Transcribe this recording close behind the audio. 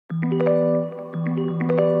I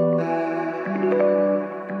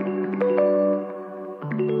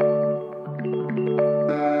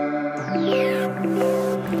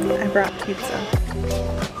brought pizza.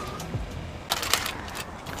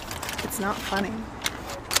 It's not funny.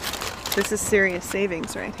 This is serious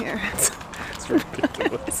savings right here. It's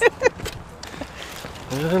ridiculous.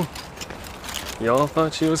 Man, y'all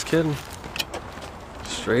thought she was kidding.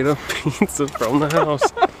 Straight up pizza from the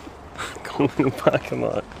house. Going in the parking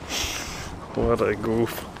lot. What a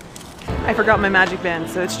goof. I forgot my magic band,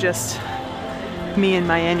 so it's just me and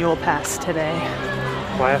my annual pass today.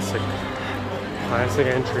 Classic. Classic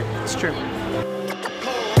entry. It's true.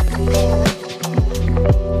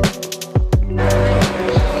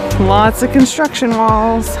 Lots of construction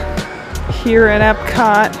walls here at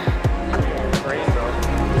Epcot.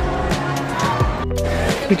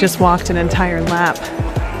 We just walked an entire lap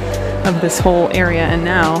of this whole area, and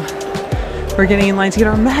now we're getting in line to get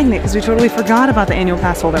our magnet because we totally forgot about the annual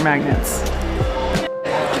pass holder magnets.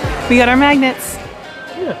 We got our magnets.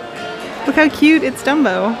 Yeah. Look how cute, it's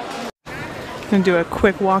Dumbo. Gonna do a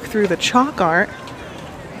quick walk through the chalk art.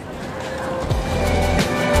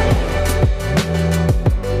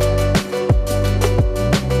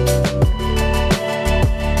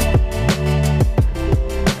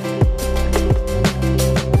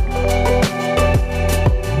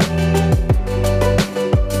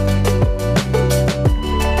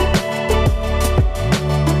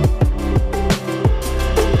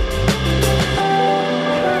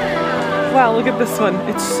 Wow, look at this one.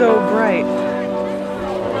 It's so bright.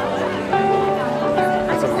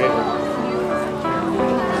 That's amazing.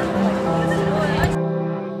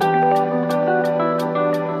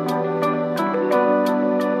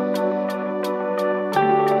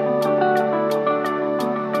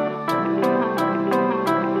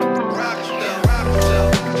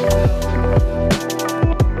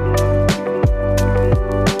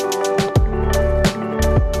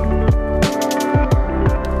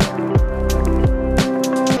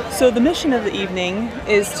 So the mission of the evening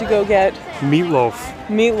is to go get Meatloaf.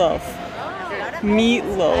 meatloaf.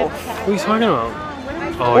 Meatloaf. What are you talking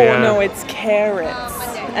about? Oh yeah. no, it's carrots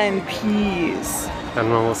and peas. I don't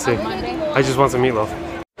know, we'll see. I just want some meatloaf.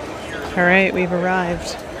 All right, we've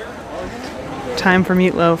arrived. Time for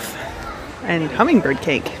meatloaf and hummingbird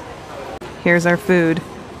cake. Here's our food.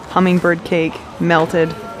 Hummingbird cake,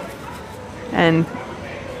 melted, and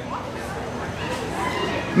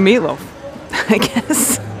meatloaf, I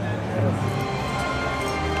guess.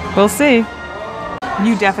 We'll see.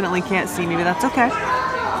 You definitely can't see me, but that's okay.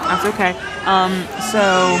 That's okay.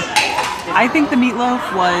 So I think the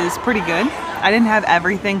meatloaf was pretty good. I didn't have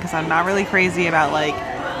everything because I'm not really crazy about like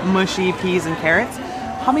mushy peas and carrots.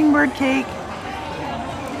 Hummingbird cake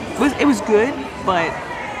it was good, but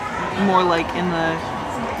more like in the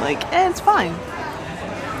it's fine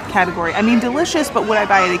category. I mean, delicious, but would I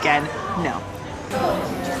buy it again? No.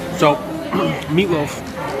 So, meatloaf,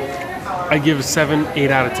 I give a 7,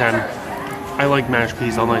 8 out of 10. I like mashed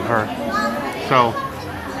peas, unlike her. So,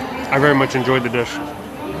 I very much enjoyed the dish.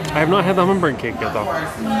 I have not had the hummingbird cake yet though,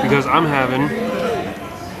 because I'm having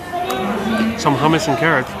some hummus and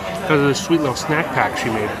carrots because of the sweet little snack pack she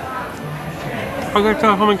made. I'll get to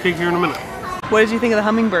the hummingbird cake here in a minute. What did you think of the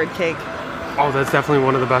hummingbird cake? Oh, that's definitely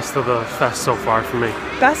one of the best of the fest so far for me.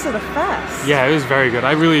 Best of the fest? Yeah, it was very good.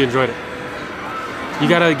 I really enjoyed it. You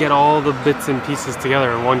gotta get all the bits and pieces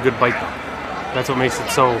together in one good bite though. That's what makes it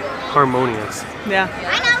so harmonious. Yeah.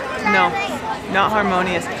 No, not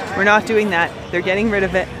harmonious. We're not doing that. They're getting rid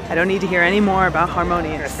of it. I don't need to hear any more about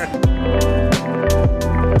harmonious.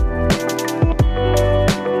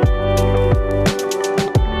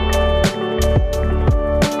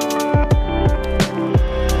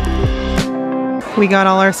 We got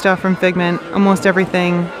all our stuff from Figment, almost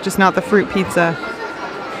everything, just not the fruit pizza.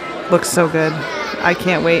 Looks so good. I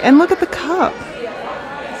can't wait. And look at the cup.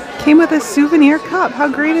 Came with a souvenir cup. How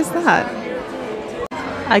great is that?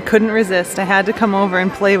 I couldn't resist. I had to come over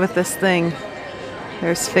and play with this thing.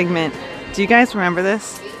 There's Figment. Do you guys remember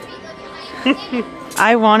this?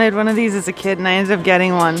 I wanted one of these as a kid and I ended up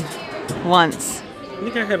getting one once. I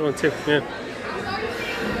think I had one too, yeah.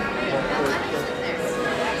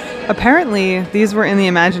 Apparently, these were in the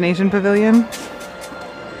Imagination Pavilion.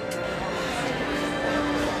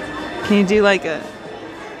 Can you do like a...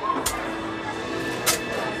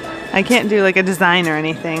 I can't do like a design or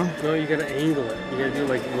anything. No, you gotta angle it. You gotta do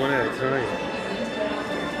like one at a time.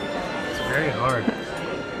 It's very hard.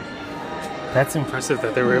 That's impressive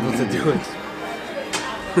that they were able to do it.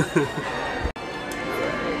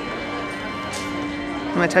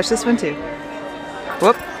 I'm gonna touch this one too.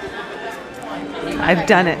 Whoop. I've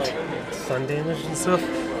done it. Sun damage and stuff?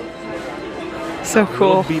 So A little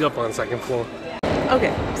cool. beat up on second floor.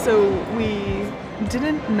 Okay, so we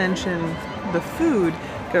didn't mention the food.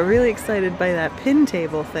 Got really excited by that pin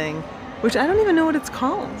table thing, which I don't even know what it's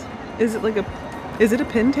called. Is it a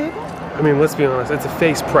pin table? I mean, let's be honest, it's a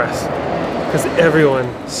face press. Because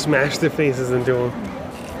everyone smashed their faces into them.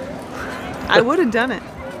 I would have done it.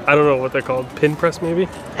 I don't know what they're called. Pin press, maybe?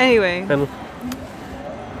 Anyway, And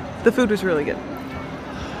the food was really good.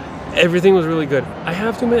 everything was really good. I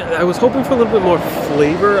have to admit, I was hoping for a little bit more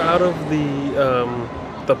flavor out of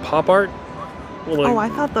the pop art. Like, Oh, I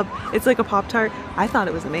thought it's like a Pop-Tart. I thought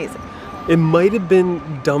it was amazing. it might have been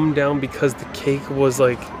dumbed down because the cake was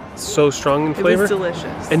like so strong in flavor. It was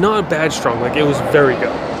delicious. And not bad strong, like it was very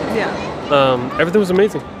good. Yeah. Everything was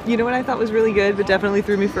amazing. You know what I thought was really good, but definitely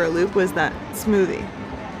threw me for a loop, was that smoothie.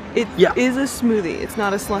 It Yeah. is a smoothie. It's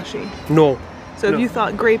not a slushie. No. So if No. you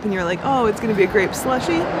thought grape and you're like, oh, it's going to be a grape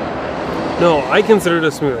slushie, No, I consider it a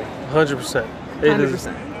smoothie. 100%. It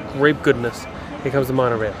 100%. is grape goodness. Here comes the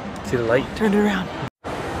monorail. See the light? Turned it around.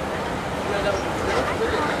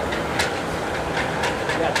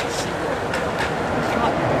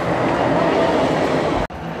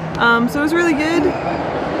 So it was really good,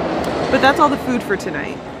 but that's all the food for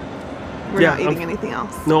tonight. We're Yeah, not eating anything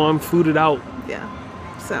else. No, I'm fooded out Yeah.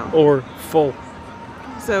 So or full.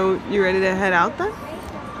 you ready to head out then?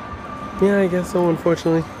 Yeah, I guess so,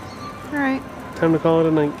 unfortunately. All right. Time to call it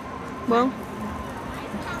a night. Well,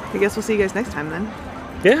 I guess we'll see you guys next time then.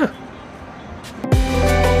 Yeah.